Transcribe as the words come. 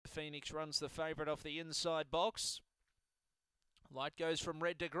Phoenix runs the favourite off the inside box. Light goes from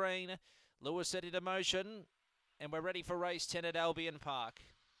red to green. Lewis set into motion. And we're ready for race 10 at Albion Park.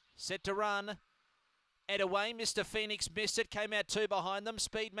 Set to run. And away, Mr. Phoenix missed it, came out two behind them.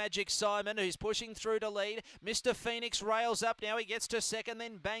 Speed Magic Simon, who's pushing through to lead. Mr. Phoenix rails up now, he gets to second,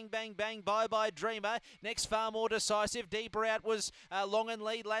 then bang, bang, bang, bye-bye Dreamer. Next, Far More Decisive. Deeper out was Long and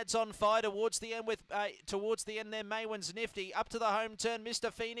Lead, Lads on Fire towards the end towards the end there. Maywin's Nifty. Up to the home turn,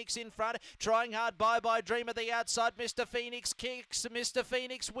 Mr. Phoenix in front, trying hard, bye-bye Dreamer the outside. Mr. Phoenix kicks, Mr.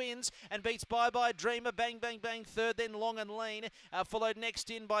 Phoenix wins and beats bye-bye Dreamer. Bang, bang, bang, third, then Long and Lean. Followed next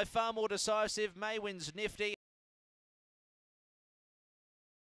in by Far More Decisive. Maywin's Nifty.